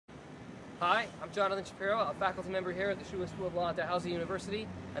Hi, I'm Jon Shapiro, a faculty member here at the Schulich School of Law at Dalhousie University,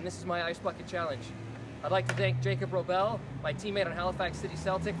 and this is my Ice Bucket Challenge. I'd like to thank Jacob Robel, my teammate on Halifax City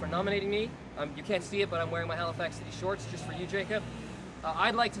Celtic, for nominating me. You can't see it, but I'm wearing my Halifax City shorts just for you, Jacob.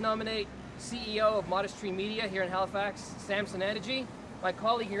 I'd like to nominate CEO of Modest Tree Media here in Halifax, Samson Andegy, my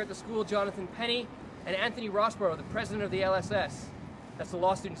colleague here at the school, Jonathan Penny, and Anthony Rossborough, the president of the LSS. That's the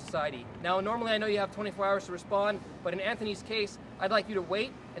Law Student Society. Now, normally I know you have 24 hours to respond, but in Anthony's case, I'd like you to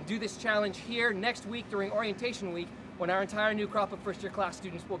wait and do this challenge here next week during orientation week when our entire new crop of first-year class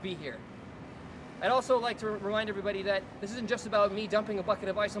students will be here. I'd also like to remind everybody that this isn't just about me dumping a bucket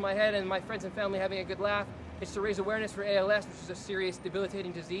of ice on my head and my friends and family having a good laugh. It's to raise awareness for ALS, which is a serious,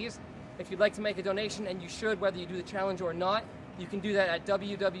 debilitating disease. If you'd like to make a donation, and you should, whether you do the challenge or not, you can do that at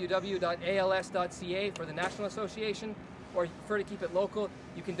www.als.ca for the National Association, or if you prefer to keep it local,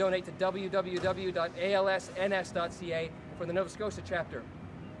 you can donate to www.alsns.ca for the Nova Scotia chapter.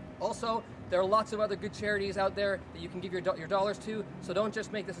 Also, there are lots of other good charities out there that you can give your dollars to, so don't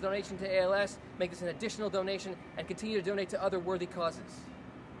just make this a donation to ALS, make this an additional donation, and continue to donate to other worthy causes.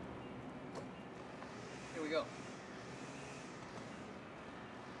 Here we go.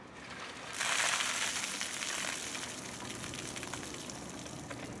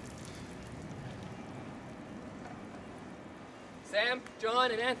 Sam,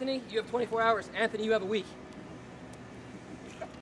 John, and Anthony, you have 24 hours. Anthony, you have a week.